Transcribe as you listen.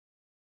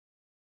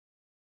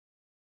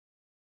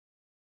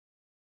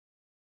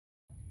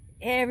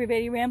Hey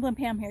everybody, Ramblin'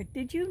 Pam here.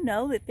 Did you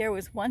know that there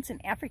was once an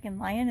African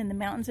lion in the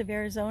mountains of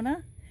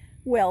Arizona?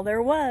 Well,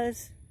 there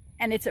was.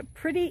 And it's a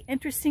pretty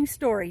interesting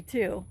story,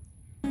 too.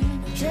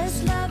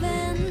 Just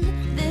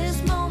loving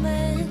this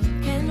moment.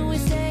 Can we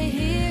stay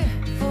here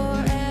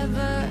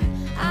forever?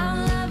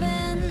 I'm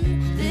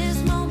loving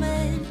this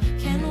moment.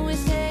 Can we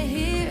stay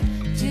here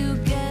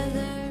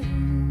together?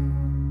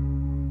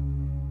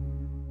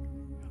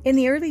 In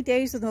the early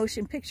days of the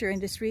motion picture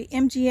industry,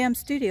 MGM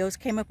Studios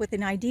came up with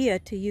an idea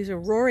to use a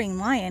roaring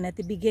lion at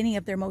the beginning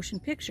of their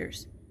motion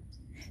pictures.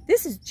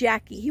 This is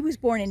Jackie. He was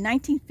born in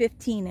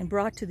 1915 and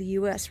brought to the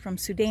U.S. from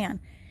Sudan.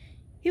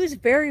 He was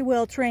very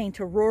well trained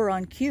to roar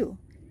on cue.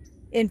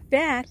 In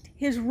fact,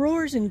 his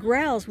roars and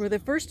growls were the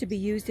first to be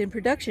used in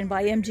production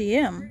by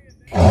MGM.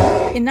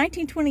 In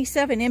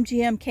 1927,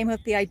 MGM came up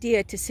with the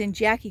idea to send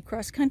Jackie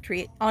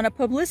cross-country on a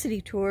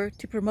publicity tour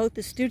to promote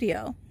the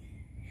studio.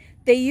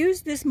 They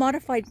used this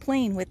modified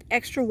plane with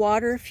extra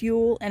water,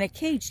 fuel, and a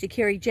cage to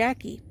carry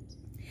Jackie.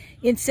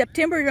 In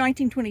September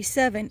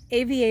 1927,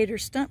 aviator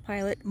stunt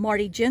pilot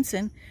Marty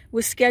Jensen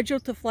was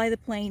scheduled to fly the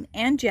plane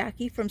and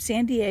Jackie from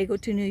San Diego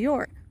to New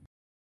York.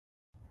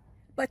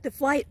 But the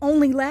flight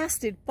only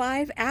lasted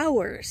 5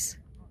 hours.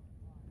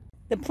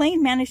 The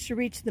plane managed to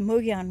reach the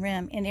Mogollon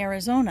Rim in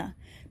Arizona,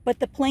 but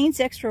the plane's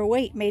extra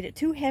weight made it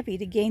too heavy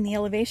to gain the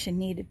elevation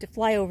needed to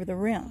fly over the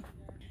rim.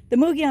 The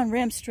Mogollon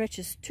Rim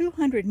stretches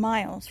 200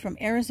 miles from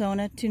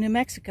Arizona to New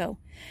Mexico.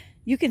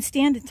 You can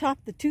stand atop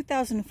the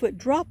 2,000-foot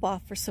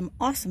drop-off for some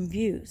awesome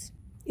views.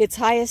 Its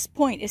highest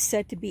point is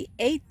said to be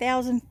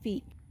 8,000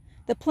 feet.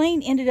 The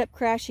plane ended up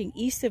crashing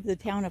east of the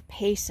town of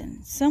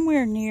Payson,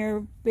 somewhere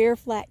near Bear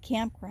Flat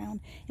Campground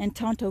and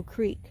Tonto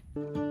Creek.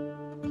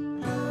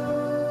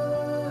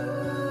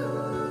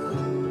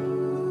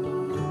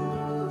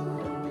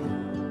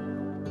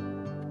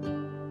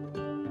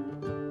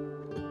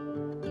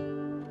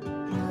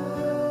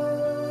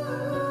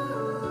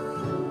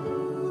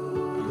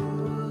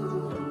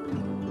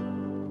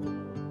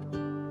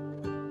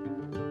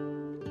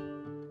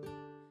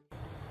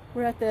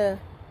 We're at the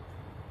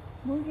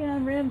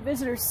Mogollon Rim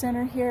Visitor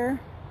Center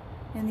here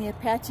in the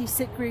Apache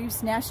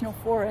Sitgreaves National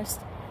Forest.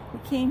 We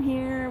came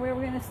here where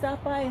we're going to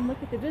stop by and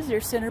look at the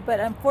Visitor Center, but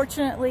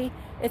unfortunately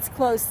it's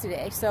closed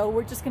today, so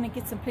we're just going to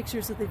get some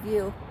pictures of the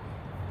view.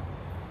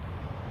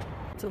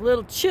 It's a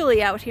little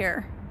chilly out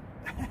here.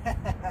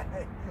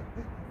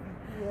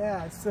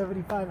 Yeah, it's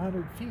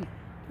 7,500 feet.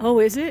 Oh,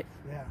 is it?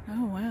 Yeah.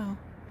 Oh, wow.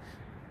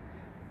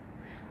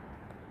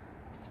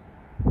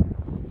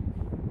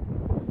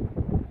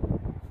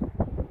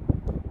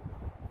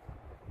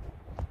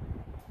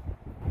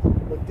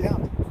 Look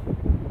down.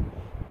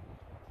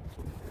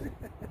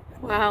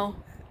 Wow.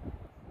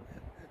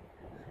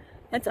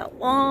 That's a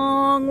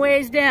long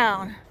ways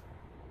down.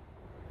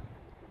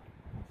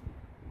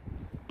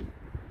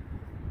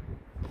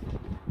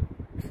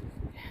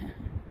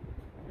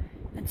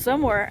 And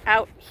somewhere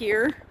out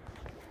here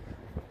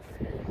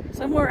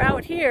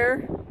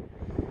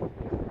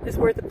is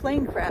where the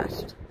plane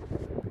crashed.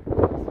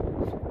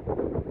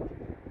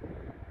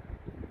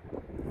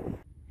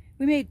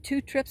 We made 2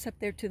 trips up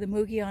there to the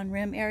Mogollon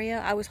Rim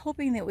area. I was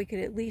hoping that we could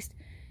at least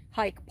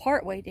hike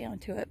part way down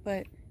to it,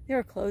 but they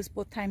were closed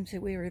both times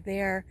that we were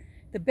there.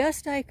 The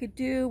best I could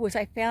do was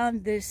I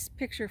found this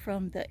picture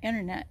from the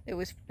internet. It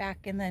was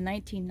back in the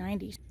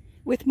 1990s.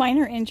 With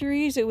minor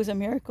injuries, it was a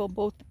miracle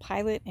both the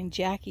pilot and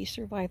Jackie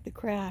survived the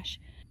crash.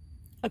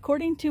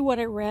 According to what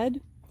I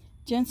read,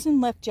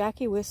 Jensen left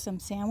Jackie with some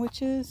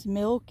sandwiches,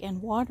 milk,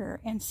 and water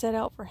and set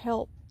out for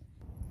help.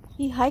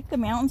 He hiked the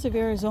mountains of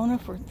Arizona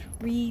for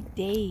 3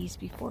 days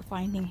before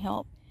finding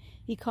help.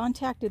 He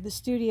contacted the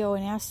studio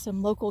and asked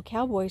some local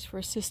cowboys for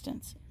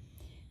assistance.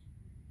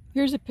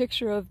 Here's a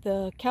picture of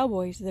the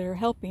cowboys that are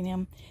helping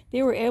him.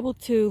 They were able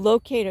to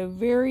locate a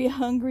very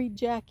hungry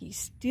Jackie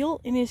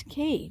still in his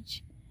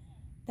cage.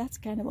 That's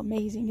kind of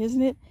amazing,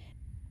 isn't it?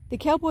 The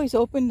cowboys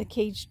opened the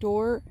cage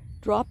door,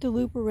 dropped a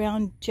loop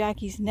around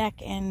Jackie's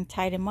neck, and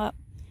tied him up.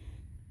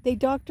 They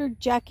doctored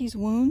Jackie's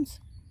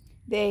wounds.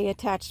 They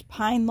attached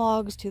pine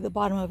logs to the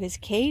bottom of his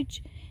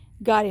cage,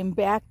 got him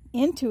back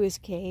into his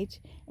cage,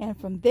 and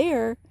from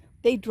there,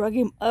 they drug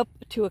him up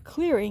to a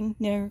clearing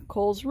near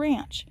Cole's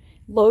Ranch,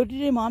 loaded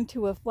him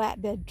onto a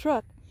flatbed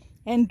truck,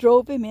 and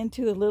drove him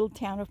into the little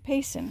town of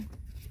Payson.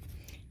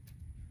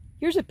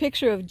 Here's a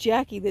picture of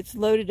Jackie that's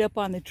loaded up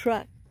on the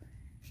truck.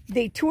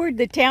 They toured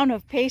the town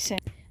of Payson.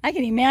 I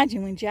can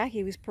imagine when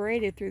Jackie was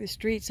paraded through the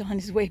streets on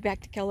his way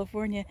back to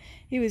California,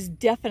 he was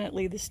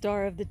definitely the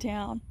star of the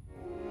town.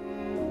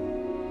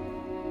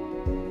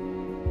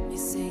 You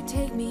say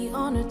take me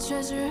on a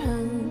treasure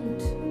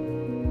hunt.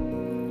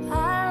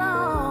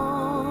 I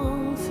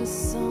long for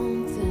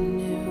something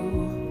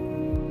new.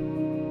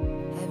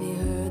 Have you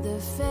heard the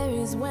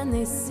fairies when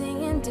they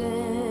sing and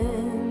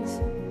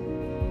dance?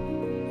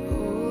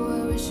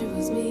 Oh, I wish it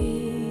was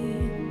me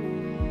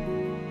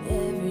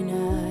every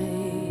night.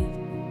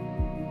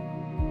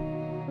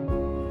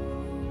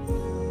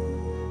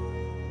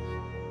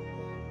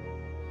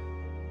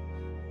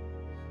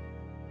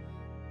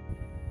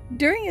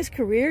 During his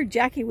career,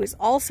 Jackie was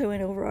also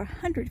in over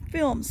 100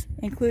 films,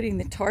 including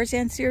the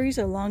Tarzan series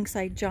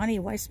alongside Johnny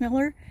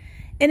Weissmuller.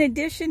 In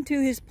addition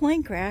to his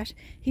plane crash,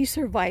 he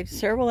survived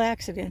several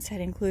accidents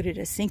that included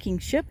a sinking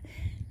ship,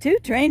 2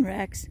 train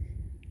wrecks,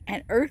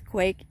 an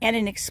earthquake, and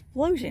an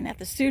explosion at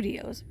the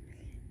studios.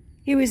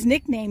 He was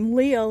nicknamed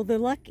Leo the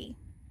Lucky.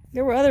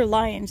 There were other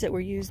lions that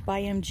were used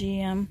by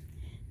MGM,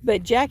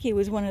 but Jackie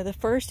was one of the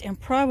first and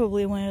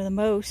probably one of the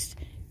most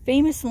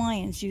famous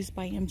lions used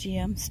by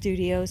MGM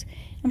Studios.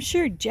 I'm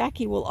sure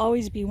Jackie will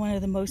always be one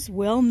of the most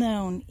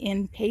well-known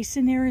in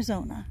Payson,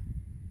 Arizona.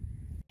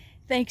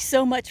 Thanks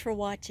so much for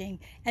watching,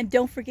 and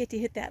don't forget to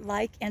hit that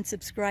like and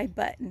subscribe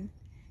button.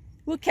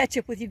 We'll catch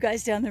up with you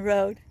guys down the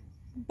road.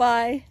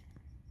 Bye.